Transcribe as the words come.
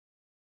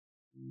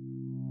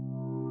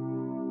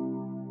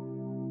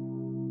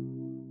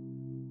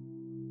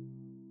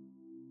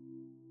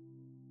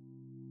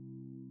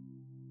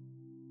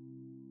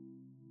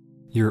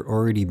You're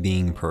already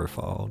being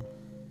profiled.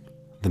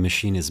 The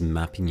machine is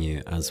mapping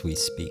you as we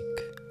speak.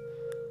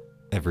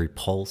 Every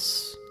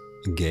pulse,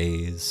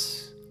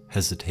 gaze,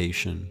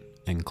 hesitation,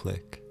 and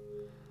click.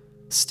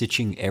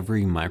 Stitching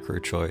every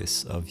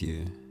micro-choice of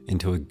you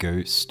into a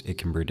ghost it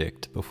can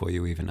predict before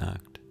you even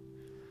act.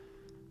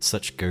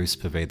 Such ghosts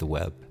pervade the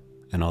web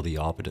and are the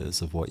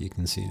arbiters of what you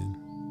consume.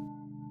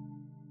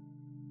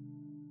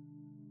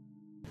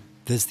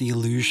 There's the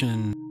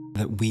illusion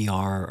that we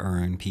are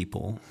our own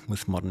people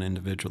with modern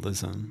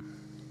individualism.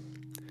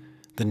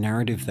 The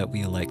narrative that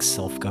we are like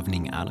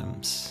self-governing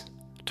atoms,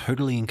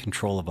 totally in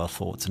control of our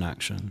thoughts and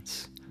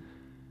actions.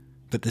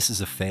 But this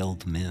is a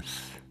failed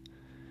myth.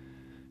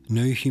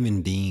 No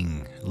human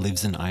being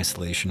lives in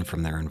isolation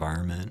from their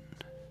environment.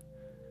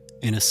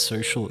 In a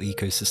social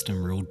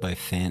ecosystem ruled by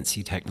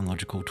fancy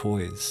technological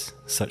toys,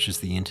 such as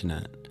the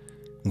internet,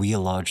 we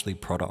are largely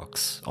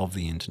products of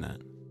the internet.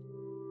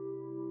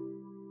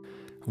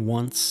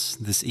 Once,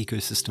 this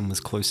ecosystem was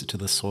closer to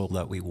the soil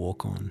that we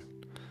walk on,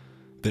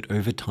 but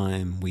over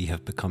time we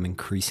have become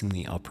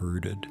increasingly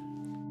uprooted.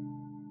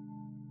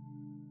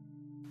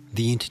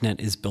 The internet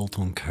is built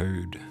on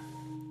code.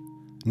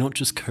 Not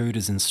just code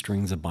as in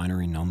strings of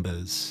binary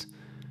numbers,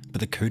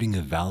 but the coding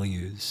of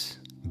values,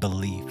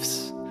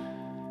 beliefs,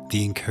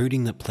 the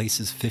encoding that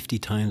places 50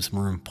 times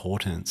more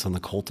importance on the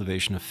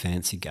cultivation of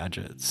fancy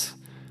gadgets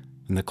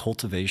than the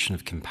cultivation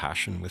of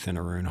compassion within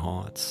our own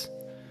hearts.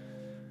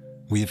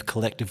 We have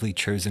collectively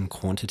chosen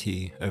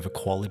quantity over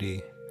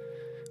quality.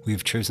 We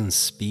have chosen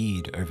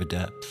speed over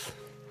depth,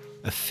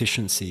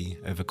 efficiency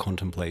over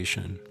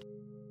contemplation.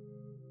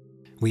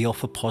 We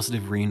offer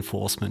positive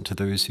reinforcement to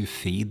those who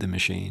feed the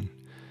machine,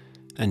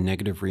 and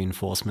negative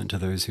reinforcement to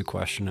those who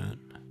question it.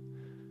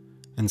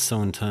 And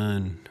so in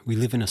turn, we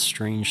live in a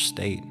strange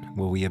state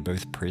where we are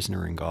both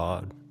prisoner and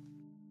God.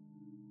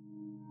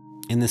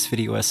 In this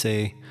video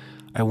essay,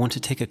 I want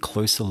to take a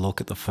closer look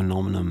at the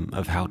phenomenon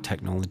of how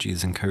technology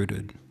is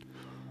encoded.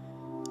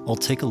 I'll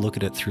take a look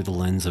at it through the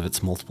lens of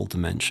its multiple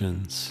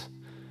dimensions,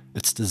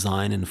 its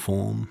design and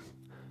form,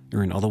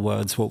 or in other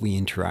words, what we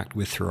interact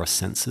with through our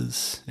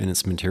senses in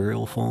its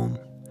material form,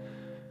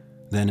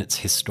 then its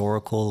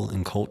historical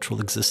and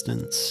cultural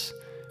existence,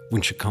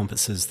 which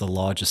encompasses the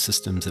larger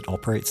systems it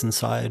operates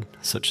inside,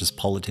 such as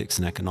politics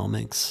and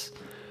economics,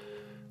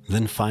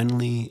 then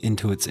finally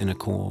into its inner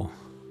core,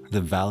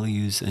 the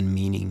values and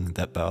meaning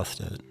that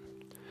birthed it.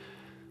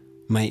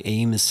 My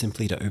aim is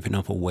simply to open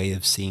up a way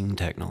of seeing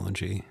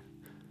technology,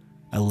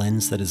 a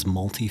lens that is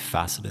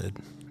multifaceted,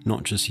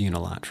 not just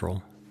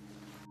unilateral.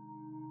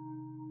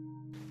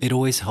 It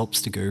always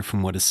helps to go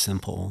from what is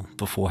simple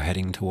before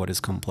heading to what is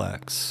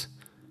complex.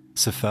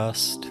 So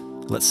first,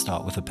 let's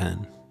start with a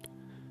pen.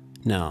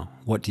 Now,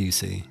 what do you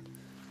see?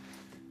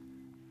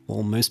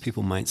 Well, most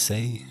people might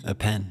say a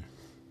pen.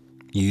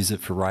 You use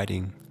it for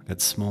writing.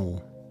 It's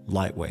small,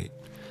 lightweight.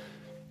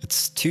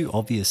 It's too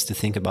obvious to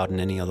think about in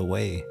any other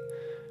way,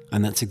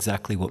 and that's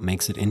exactly what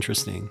makes it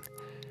interesting.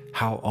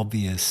 How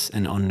obvious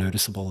and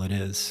unnoticeable it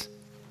is.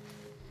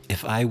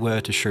 If I were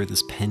to show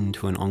this pen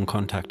to an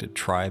uncontacted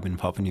tribe in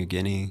Papua New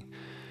Guinea,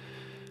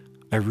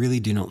 I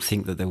really do not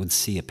think that they would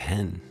see a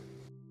pen.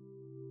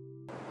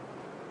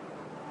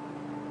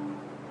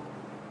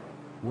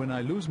 When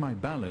I lose my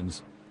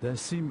balance, they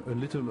seem a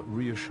little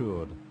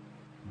reassured.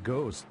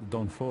 Ghosts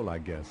don't fall, I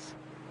guess.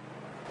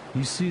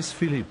 He sees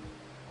Philip,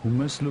 who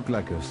must look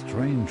like a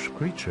strange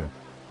creature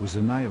with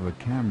an eye of a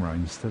camera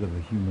instead of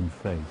a human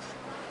face.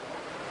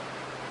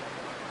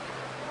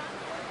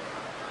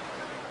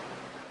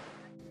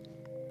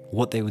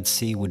 What they would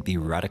see would be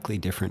radically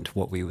different to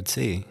what we would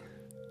see,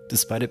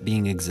 despite it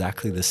being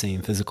exactly the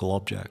same physical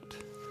object.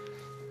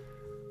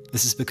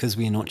 This is because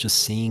we are not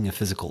just seeing a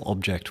physical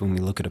object when we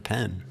look at a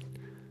pen.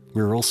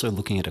 We're also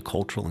looking at a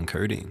cultural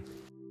encoding.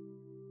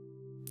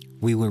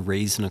 We were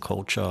raised in a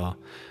culture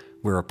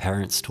where our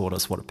parents taught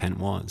us what a pen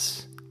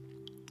was.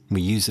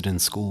 We use it in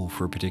school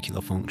for a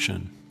particular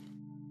function.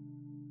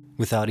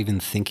 Without even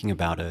thinking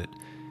about it,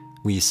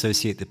 we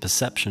associate the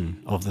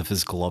perception of the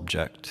physical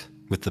object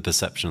with the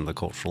perception of the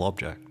cultural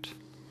object.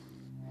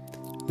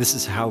 This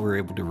is how we're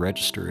able to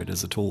register it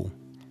as a tool.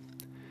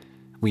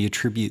 We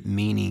attribute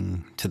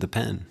meaning to the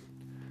pen.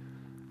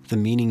 The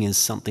meaning is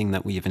something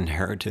that we have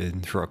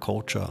inherited through our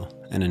culture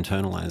and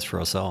internalized for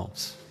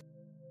ourselves.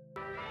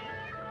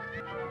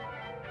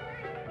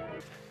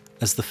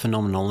 As the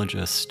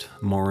phenomenologist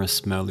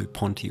Maurice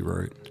Merleau-Ponty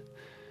wrote,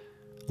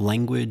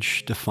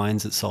 language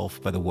defines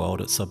itself by the world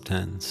it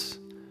subtends.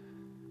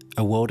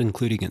 A world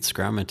including its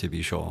grammar, to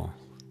be sure,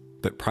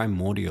 but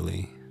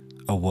primordially,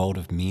 a world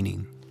of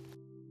meaning.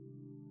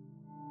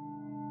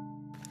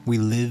 We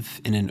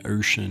live in an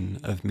ocean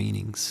of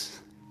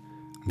meanings.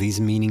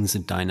 These meanings are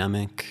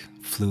dynamic,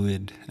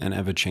 fluid, and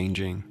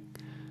ever-changing.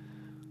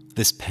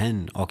 This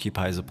pen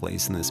occupies a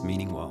place in this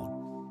meaning world.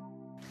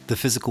 The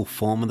physical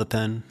form of the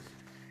pen,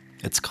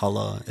 its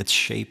color, its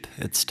shape,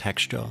 its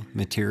texture,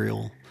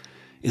 material,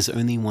 is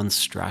only one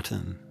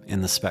stratum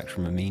in the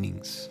spectrum of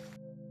meanings.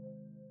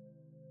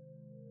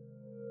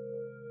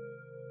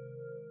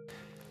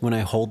 When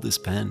I hold this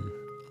pen,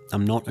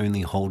 I'm not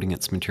only holding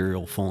its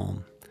material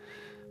form,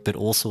 but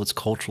also its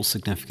cultural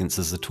significance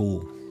as a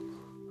tool.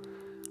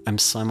 I'm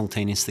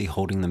simultaneously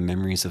holding the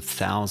memories of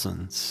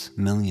thousands,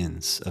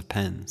 millions of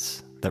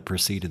pens that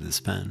preceded this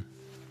pen.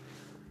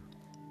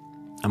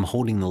 I'm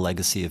holding the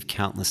legacy of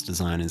countless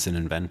designers and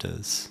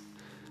inventors.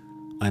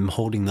 I'm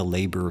holding the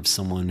labor of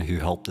someone who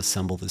helped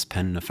assemble this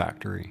pen in a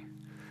factory.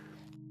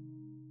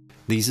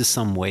 These are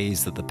some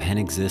ways that the pen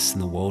exists in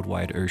the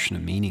worldwide ocean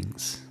of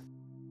meanings.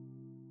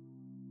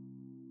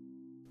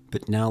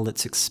 But now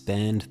let's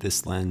expand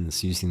this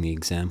lens using the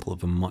example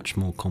of a much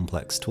more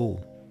complex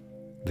tool,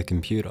 the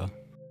computer.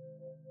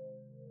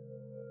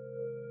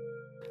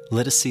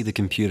 Let us see the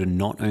computer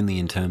not only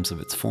in terms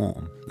of its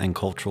form and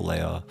cultural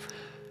layer,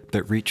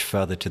 but reach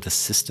further to the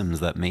systems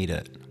that made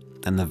it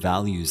and the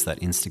values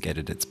that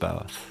instigated its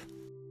birth.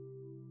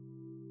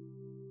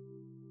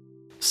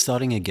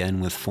 Starting again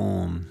with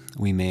form,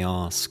 we may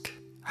ask,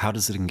 how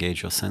does it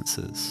engage your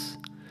senses?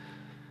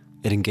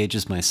 It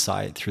engages my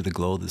sight through the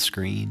glow of the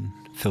screen,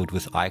 filled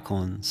with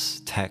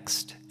icons,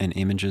 text, and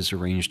images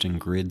arranged in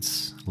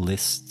grids,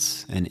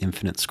 lists, and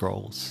infinite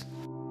scrolls.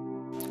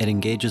 It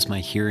engages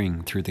my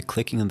hearing through the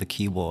clicking of the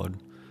keyboard,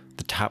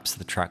 the taps of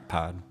the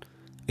trackpad.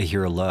 I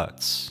hear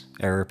alerts,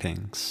 error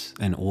pings,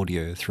 and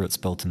audio through its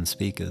built-in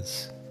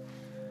speakers.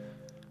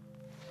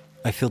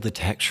 I feel the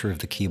texture of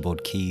the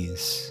keyboard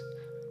keys,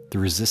 the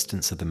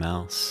resistance of the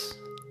mouse,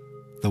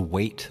 the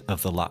weight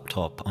of the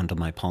laptop under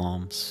my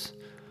palms,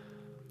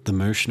 the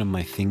motion of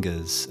my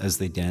fingers as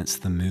they dance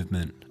the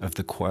movement of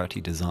the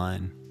QWERTY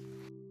design.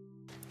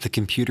 The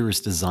computer is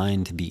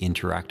designed to be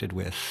interacted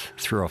with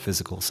through our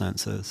physical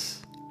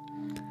senses.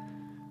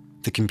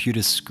 The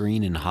computer's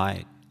screen and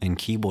height and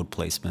keyboard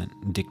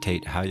placement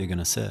dictate how you're going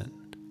to sit.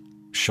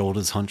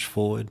 Shoulders hunched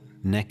forward,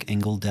 neck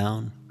angled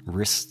down,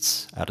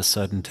 wrists at a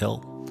certain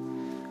tilt.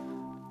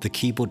 The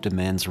keyboard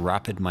demands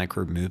rapid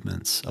micro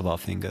movements of our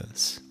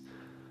fingers.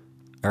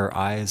 Our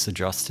eyes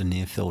adjust to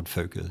near-field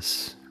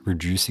focus,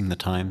 reducing the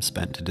time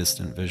spent to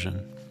distant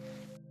vision.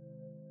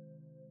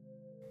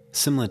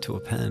 Similar to a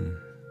pen,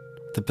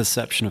 the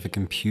perception of a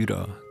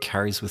computer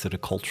carries with it a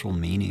cultural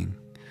meaning.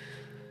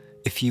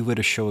 If you were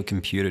to show a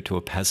computer to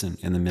a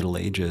peasant in the Middle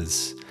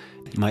Ages,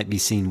 it might be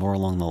seen more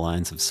along the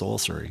lines of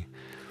sorcery.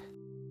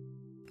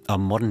 Our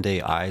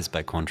modern-day eyes,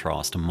 by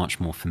contrast, are much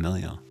more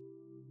familiar.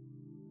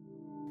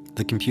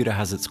 The computer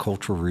has its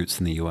cultural roots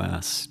in the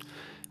US,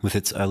 with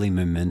its early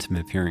momentum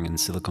appearing in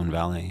Silicon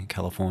Valley,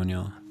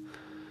 California.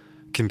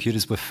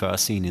 Computers were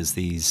first seen as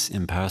these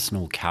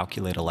impersonal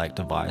calculator-like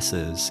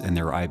devices in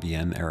their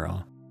IBM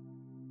era.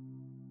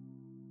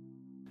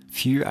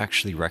 Few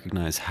actually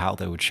recognized how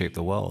they would shape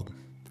the world.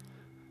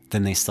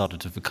 Then they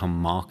started to become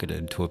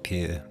marketed to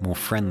appear more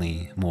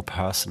friendly, more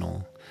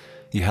personal.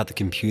 You had the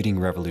computing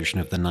revolution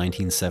of the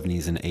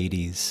 1970s and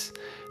 80s,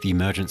 the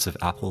emergence of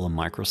Apple and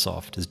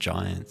Microsoft as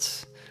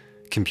giants.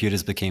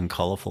 Computers became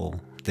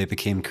colorful, they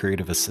became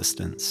creative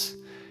assistants.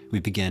 We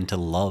began to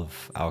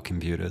love our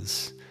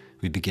computers.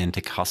 We began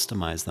to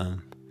customize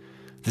them.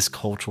 This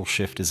cultural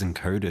shift is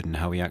encoded in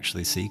how we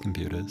actually see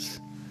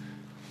computers.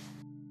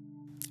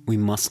 We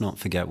must not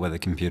forget where the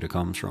computer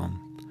comes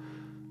from.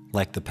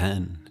 Like the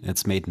pen,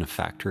 it's made in a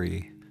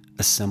factory,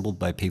 assembled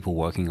by people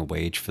working a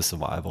wage for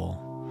survival.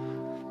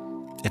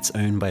 It's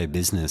owned by a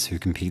business who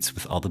competes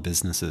with other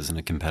businesses in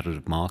a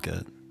competitive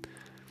market.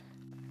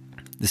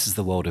 This is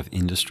the world of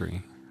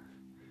industry.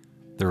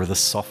 There are the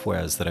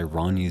softwares that I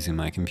run using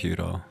my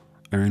computer,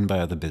 owned by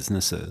other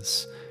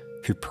businesses,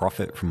 who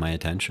profit from my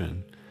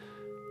attention.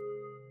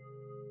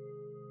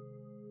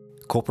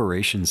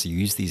 Corporations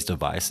use these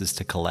devices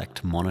to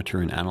collect,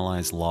 monitor, and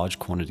analyze large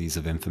quantities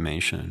of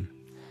information.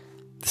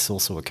 This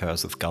also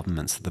occurs with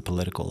governments at the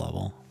political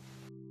level.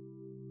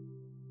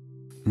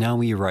 Now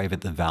we arrive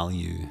at the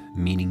value,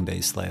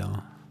 meaning-based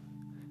layer.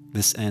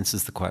 This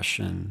answers the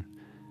question,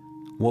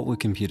 what were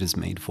computers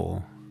made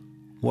for?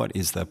 What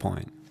is their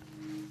point?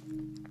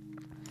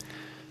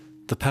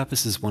 The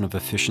purpose is one of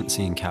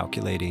efficiency in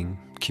calculating,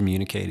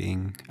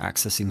 communicating,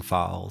 accessing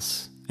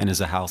files, and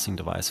as a housing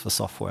device for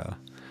software.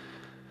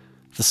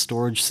 The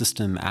storage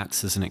system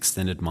acts as an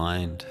extended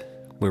mind,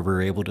 where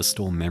we're able to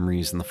store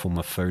memories in the form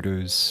of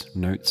photos,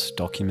 notes,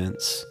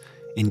 documents,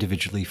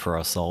 individually for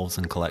ourselves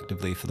and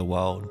collectively for the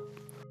world.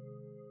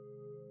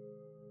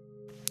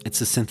 It's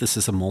a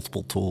synthesis of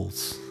multiple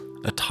tools,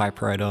 a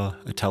typewriter,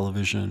 a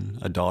television,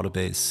 a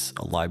database,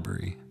 a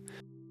library.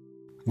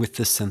 With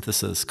this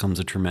synthesis comes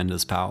a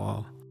tremendous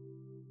power.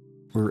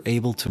 We're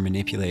able to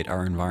manipulate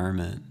our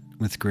environment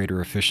with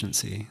greater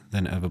efficiency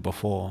than ever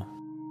before.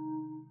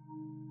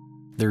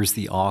 There is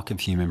the arc of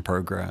human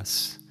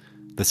progress,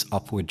 this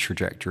upward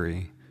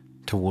trajectory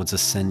towards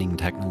ascending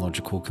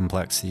technological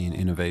complexity and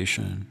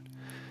innovation,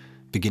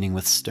 beginning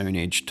with Stone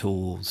Age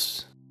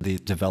tools, the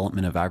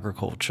development of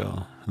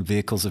agriculture,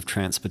 vehicles of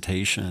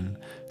transportation,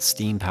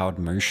 steam-powered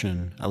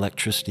motion,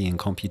 electricity and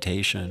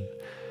computation.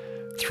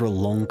 Through a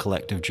long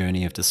collective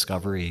journey of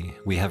discovery,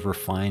 we have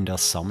refined our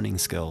summoning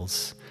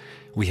skills.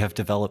 We have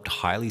developed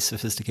highly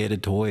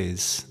sophisticated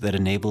toys that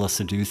enable us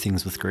to do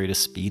things with greater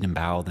speed and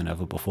power than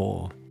ever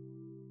before.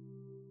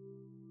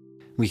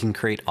 We can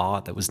create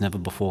art that was never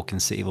before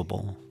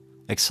conceivable,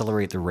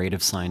 accelerate the rate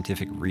of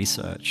scientific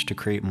research to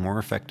create more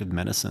effective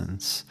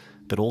medicines,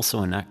 but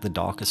also enact the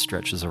darkest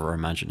stretches of our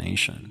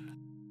imagination.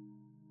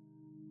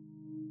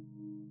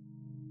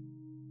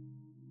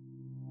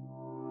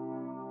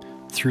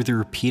 Through the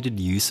repeated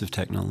use of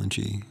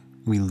technology,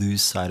 we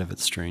lose sight of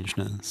its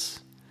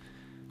strangeness.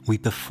 We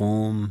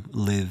perform,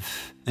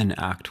 live, and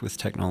act with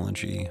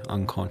technology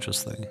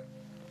unconsciously.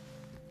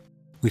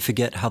 We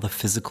forget how the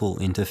physical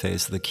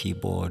interface of the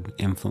keyboard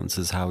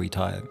influences how we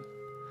type.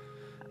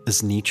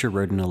 As Nietzsche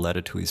wrote in a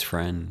letter to his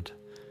friend,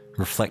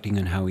 reflecting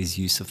on how his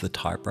use of the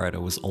typewriter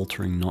was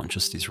altering not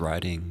just his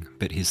writing,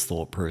 but his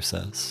thought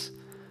process,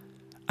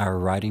 our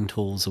writing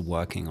tools are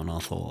working on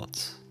our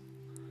thoughts.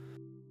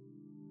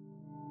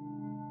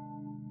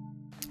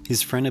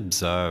 His friend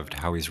observed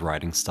how his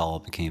writing style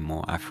became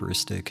more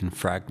aphoristic and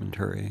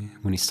fragmentary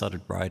when he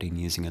started writing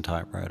using a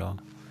typewriter.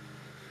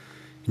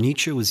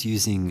 Nietzsche was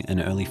using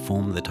an early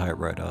form of the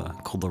typewriter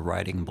called the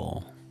writing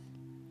ball.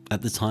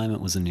 At the time,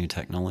 it was a new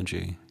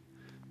technology.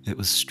 It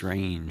was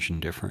strange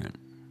and different.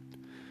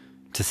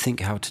 To think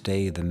how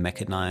today the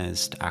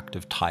mechanized act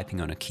of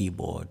typing on a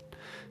keyboard,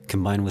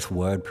 combined with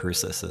word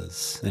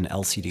processors and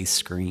LCD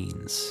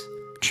screens,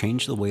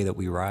 changed the way that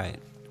we write.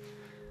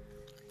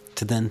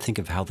 To then think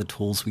of how the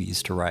tools we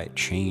use to write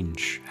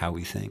change how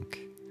we think.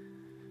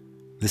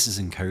 This is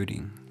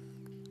encoding.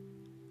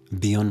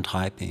 Beyond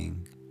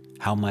typing,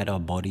 how might our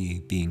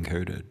body be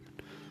encoded?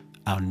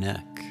 Our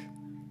neck,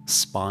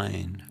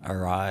 spine,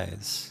 our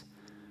eyes.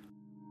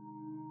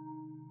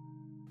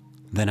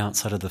 Then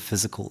outside of the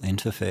physical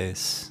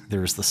interface,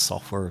 there is the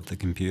software of the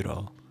computer.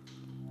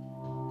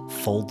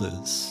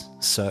 Folders,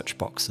 search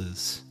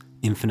boxes,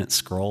 infinite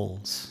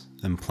scrolls,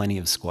 and plenty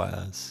of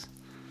squares.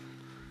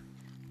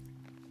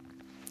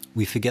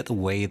 We forget the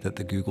way that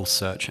the Google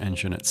search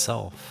engine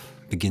itself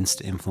begins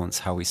to influence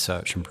how we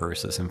search and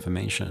process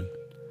information.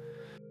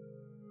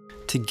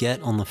 To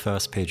get on the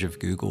first page of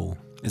Google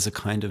is a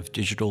kind of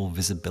digital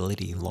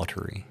visibility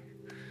lottery,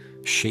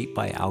 shaped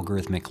by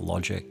algorithmic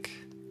logic,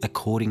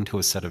 according to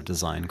a set of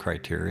design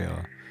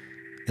criteria,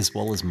 as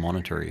well as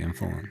monetary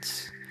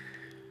influence.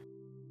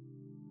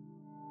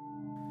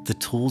 The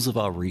tools of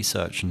our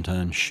research in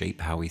turn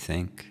shape how we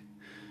think.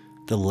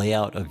 The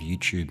layout of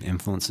YouTube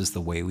influences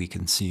the way we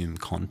consume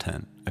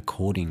content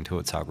according to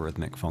its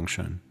algorithmic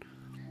function.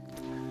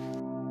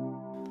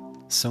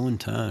 So in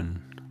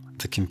turn,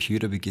 the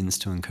computer begins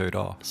to encode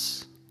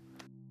us.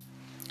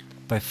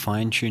 By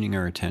fine-tuning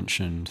our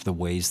attention to the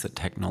ways that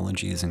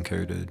technology is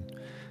encoded,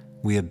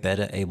 we are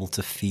better able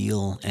to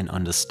feel and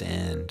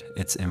understand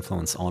its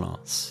influence on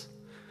us.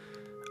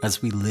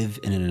 As we live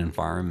in an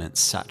environment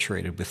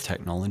saturated with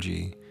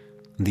technology,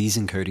 these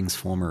encodings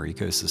form our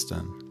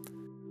ecosystem.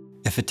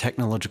 If a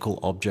technological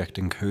object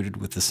encoded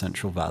with the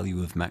central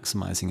value of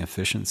maximizing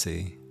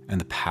efficiency and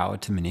the power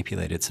to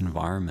manipulate its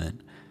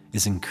environment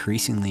is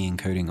increasingly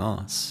encoding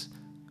us,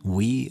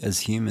 we as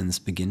humans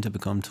begin to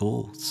become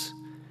tools.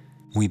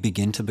 We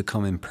begin to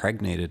become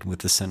impregnated with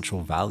the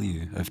central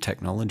value of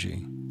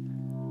technology.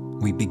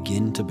 We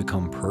begin to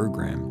become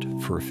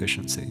programmed for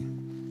efficiency.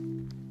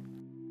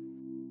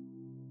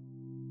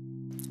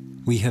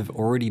 We have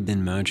already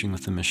been merging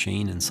with the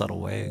machine in subtle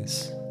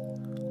ways.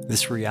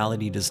 This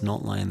reality does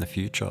not lie in the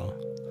future.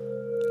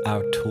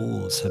 Our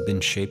tools have been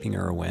shaping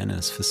our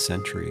awareness for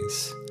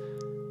centuries.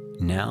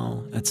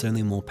 Now it's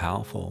only more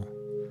powerful.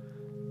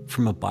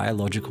 From a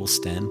biological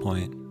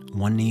standpoint,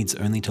 one needs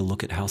only to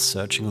look at how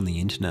searching on the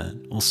internet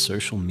or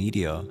social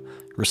media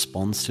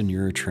responds to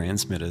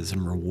neurotransmitters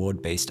and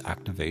reward-based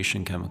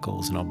activation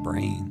chemicals in our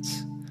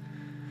brains.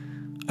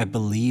 I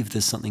believe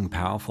there's something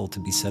powerful to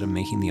be said of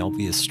making the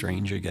obvious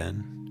strange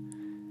again.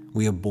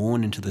 We are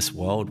born into this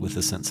world with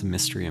a sense of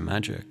mystery and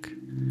magic.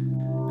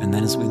 And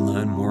then as we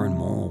learn more and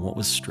more, what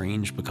was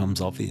strange becomes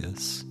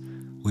obvious.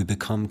 We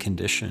become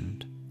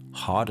conditioned,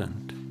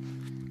 hardened.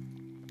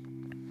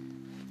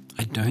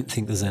 I don't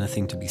think there's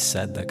anything to be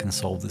said that can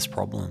solve this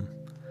problem.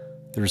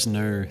 There is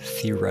no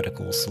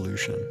theoretical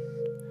solution,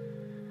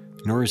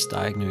 nor is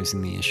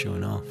diagnosing the issue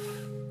enough.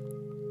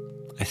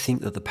 I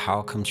think that the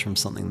power comes from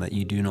something that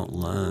you do not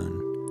learn,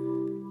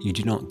 you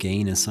do not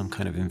gain as some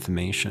kind of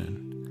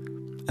information,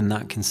 and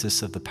that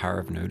consists of the power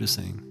of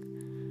noticing.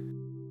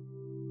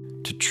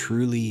 To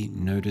truly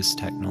notice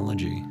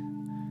technology,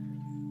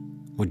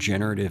 where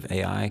generative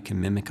AI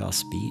can mimic our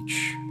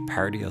speech,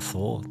 parody our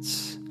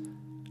thoughts,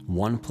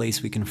 one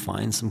place we can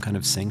find some kind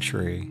of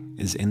sanctuary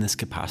is in this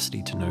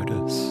capacity to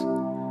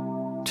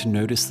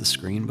notice the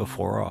screen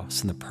before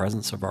us in the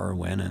presence of our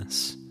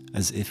awareness,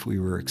 as if we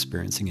were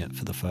experiencing it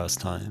for the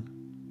first time.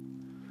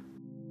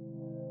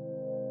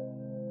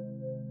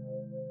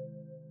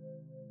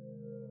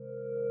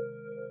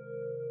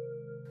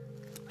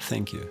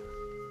 Thank you.